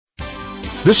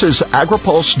This is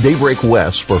AgriPulse Daybreak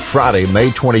West for Friday, May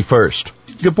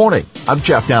 21st. Good morning. I'm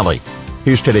Jeff Nally.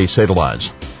 Here's today's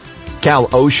headlines. Cal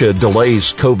OSHA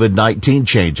delays COVID-19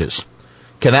 changes.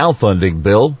 Canal funding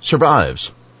bill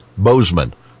survives.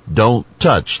 Bozeman, don't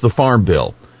touch the farm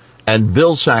bill. And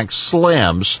Vilsack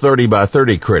slams 30 by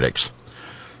 30 critics.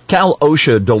 Cal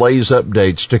OSHA delays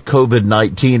updates to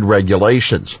COVID-19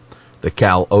 regulations. The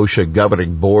Cal OSHA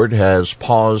Governing Board has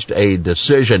paused a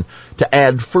decision to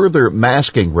add further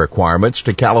masking requirements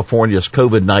to California's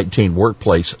COVID-19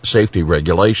 workplace safety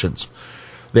regulations.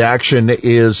 The action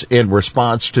is in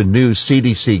response to new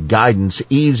CDC guidance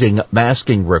easing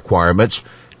masking requirements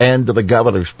and the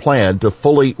governor's plan to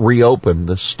fully reopen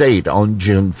the state on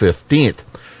June 15th.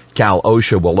 Cal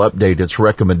OSHA will update its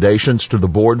recommendations to the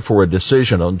board for a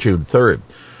decision on June 3rd.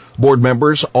 Board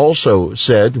members also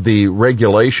said the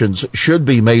regulations should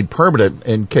be made permanent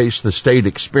in case the state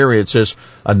experiences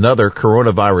another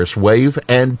coronavirus wave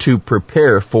and to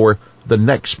prepare for the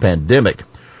next pandemic.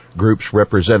 Groups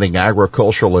representing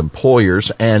agricultural employers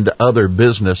and other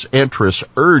business interests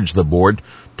urged the board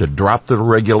to drop the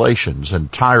regulations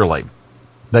entirely.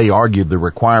 They argued the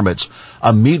requirements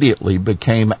immediately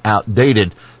became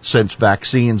outdated since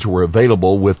vaccines were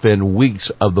available within weeks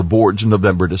of the board's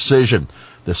November decision.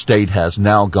 The state has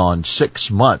now gone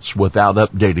 6 months without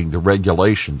updating the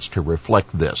regulations to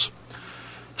reflect this.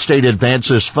 State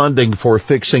advances funding for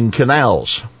fixing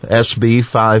canals. SB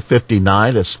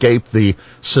 559 escaped the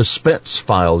suspense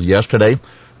file yesterday,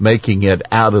 making it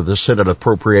out of the Senate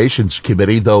Appropriations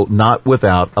Committee, though not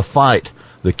without a fight.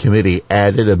 The committee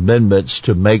added amendments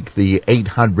to make the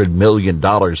 $800 million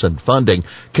in funding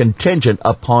contingent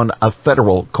upon a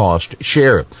federal cost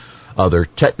share. Other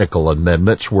technical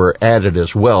amendments were added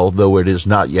as well, though it is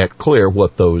not yet clear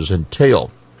what those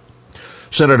entail.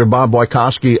 Senator Bob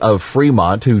Wieckowski of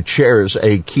Fremont, who chairs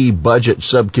a key budget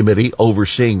subcommittee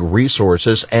overseeing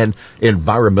resources and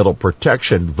environmental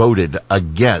protection, voted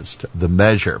against the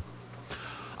measure.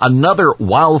 Another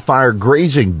wildfire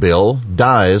grazing bill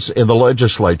dies in the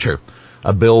legislature.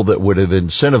 A bill that would have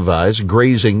incentivized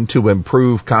grazing to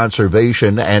improve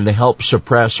conservation and help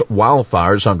suppress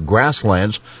wildfires on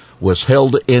grasslands was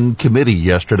held in committee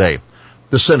yesterday.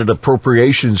 The Senate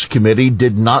Appropriations Committee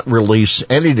did not release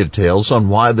any details on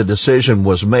why the decision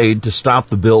was made to stop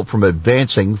the bill from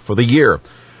advancing for the year.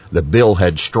 The bill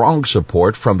had strong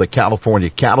support from the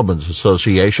California Cattlemen's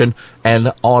Association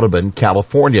and Audubon,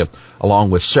 California,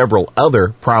 along with several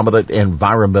other prominent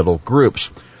environmental groups.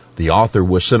 The author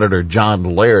was Senator John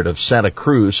Laird of Santa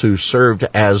Cruz, who served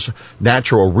as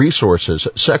Natural Resources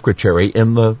Secretary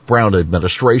in the Brown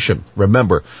administration.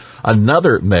 Remember,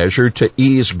 another measure to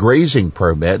ease grazing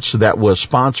permits that was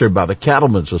sponsored by the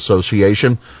Cattlemen's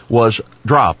Association was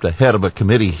dropped ahead of a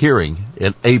committee hearing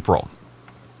in April.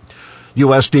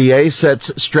 USDA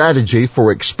sets strategy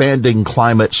for expanding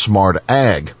climate-smart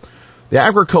ag. The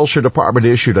Agriculture Department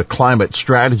issued a climate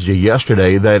strategy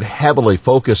yesterday that heavily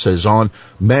focuses on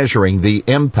measuring the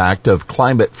impact of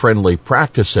climate-friendly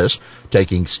practices,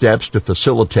 taking steps to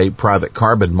facilitate private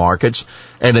carbon markets,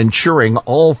 and ensuring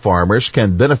all farmers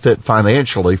can benefit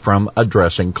financially from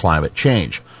addressing climate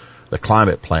change. The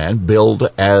climate plan, billed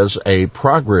as a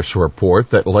progress report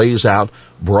that lays out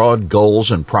broad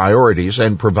goals and priorities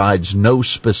and provides no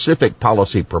specific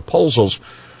policy proposals,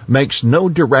 makes no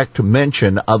direct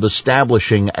mention of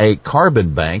establishing a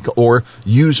carbon bank or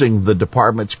using the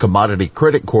department's Commodity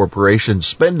Credit Corporation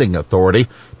spending authority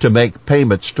to make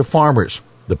payments to farmers.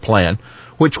 The plan,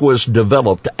 which was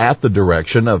developed at the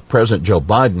direction of President Joe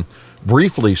Biden,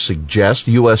 briefly suggests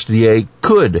USDA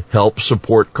could help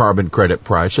support carbon credit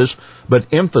prices,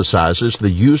 but emphasizes the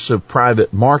use of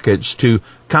private markets to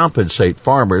compensate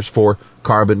farmers for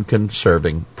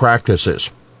carbon-conserving practices.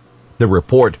 The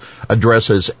report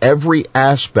addresses every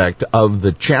aspect of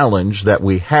the challenge that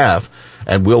we have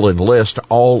and will enlist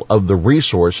all of the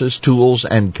resources, tools,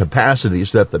 and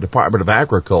capacities that the Department of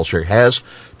Agriculture has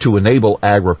to enable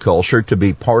agriculture to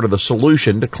be part of the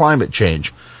solution to climate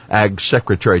change, Ag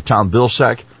Secretary Tom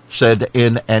Vilsack said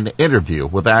in an interview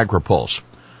with AgriPulse.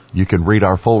 You can read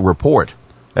our full report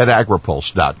at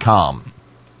agripulse.com.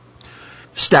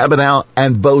 Stabenow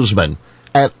and Bozeman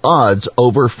at odds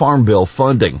over Farm Bill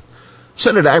funding.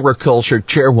 Senate Agriculture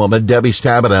Chairwoman Debbie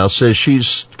Stabenow says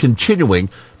she's continuing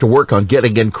to work on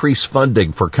getting increased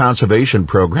funding for conservation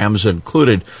programs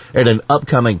included in an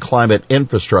upcoming climate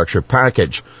infrastructure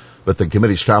package. But the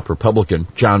committee's top Republican,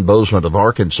 John Bozeman of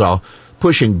Arkansas,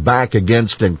 pushing back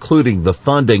against including the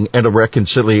funding in a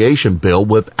reconciliation bill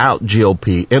without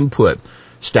GOP input.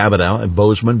 Stabenow and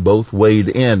Bozeman both weighed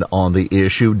in on the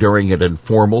issue during an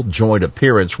informal joint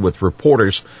appearance with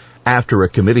reporters after a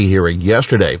committee hearing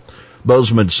yesterday.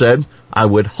 Bozeman said, "I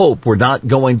would hope we're not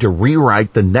going to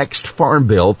rewrite the next farm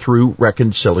bill through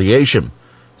reconciliation."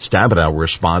 Stabenow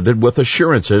responded with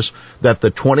assurances that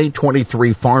the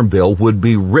 2023 farm bill would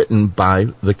be written by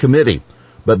the committee.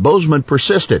 But Bozeman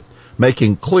persisted,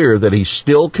 making clear that he's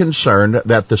still concerned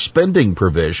that the spending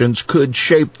provisions could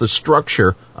shape the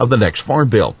structure of the next farm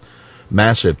bill.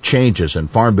 Massive changes in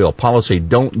farm bill policy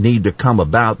don't need to come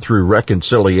about through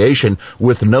reconciliation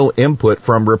with no input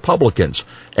from Republicans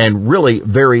and really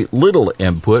very little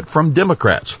input from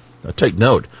Democrats. Now, take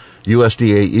note,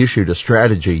 USDA issued a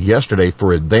strategy yesterday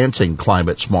for advancing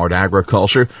climate-smart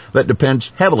agriculture that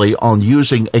depends heavily on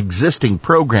using existing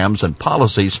programs and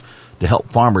policies to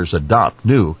help farmers adopt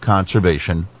new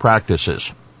conservation practices.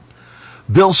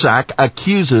 Vilsack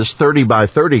accuses 30 by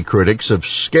 30 critics of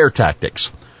scare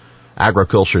tactics.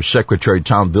 Agriculture Secretary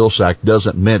Tom Vilsack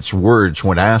doesn't mince words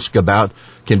when asked about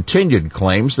continued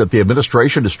claims that the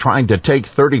administration is trying to take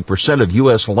 30% of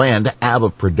U.S. land out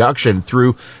of production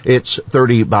through its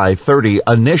 30 by 30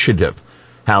 initiative.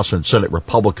 House and Senate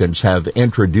Republicans have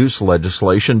introduced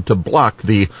legislation to block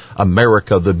the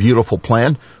America the Beautiful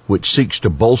plan, which seeks to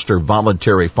bolster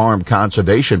voluntary farm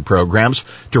conservation programs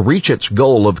to reach its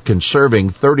goal of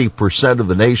conserving 30% of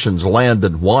the nation's land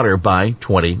and water by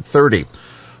 2030.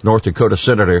 North Dakota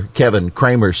Senator Kevin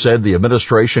Cramer said the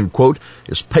administration, quote,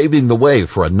 is paving the way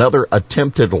for another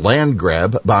attempted land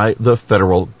grab by the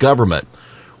federal government.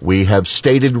 We have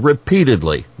stated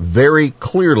repeatedly, very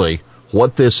clearly,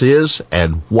 what this is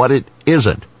and what it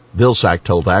isn't, Vilsack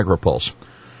told AgriPulse.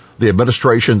 The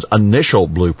administration's initial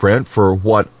blueprint for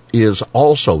what is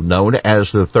also known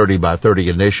as the 30 by 30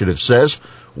 initiative says,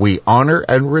 "We honor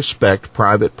and respect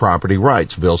private property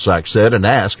rights," Vilsack said, and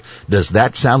asked, "Does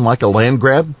that sound like a land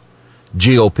grab?"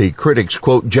 GOP critics,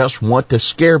 quote, "just want to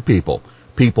scare people.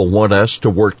 People want us to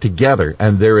work together,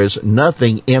 and there is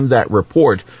nothing in that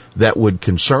report that would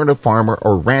concern a farmer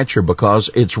or rancher because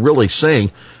it's really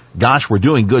saying, gosh, we're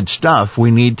doing good stuff.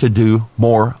 We need to do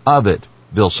more of it,"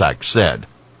 Vilsack said.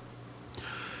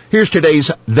 Here's today's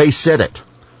They Said It.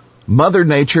 Mother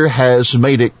Nature has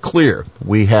made it clear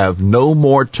we have no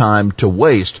more time to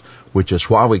waste, which is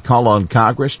why we call on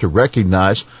Congress to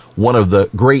recognize one of the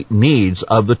great needs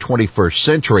of the 21st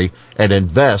century and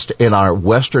invest in our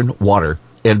Western water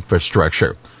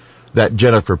infrastructure. That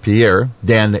Jennifer Pierre,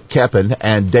 Dan Keppen,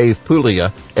 and Dave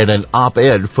Puglia in an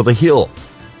op-ed for The Hill.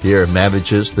 Pierre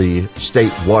manages the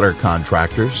state water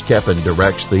contractors, Keppen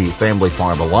directs the Family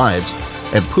Farm Alliance,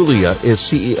 and Puglia is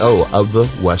CEO of the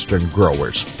Western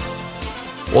Growers.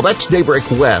 Well, that's Daybreak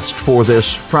West for this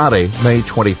Friday, May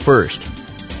 21st.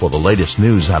 For the latest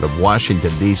news out of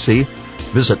Washington, D.C.,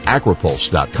 visit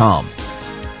agripulse.com.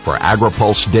 For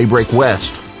AgriPulse Daybreak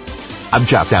West, I'm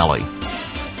Jeff Daly.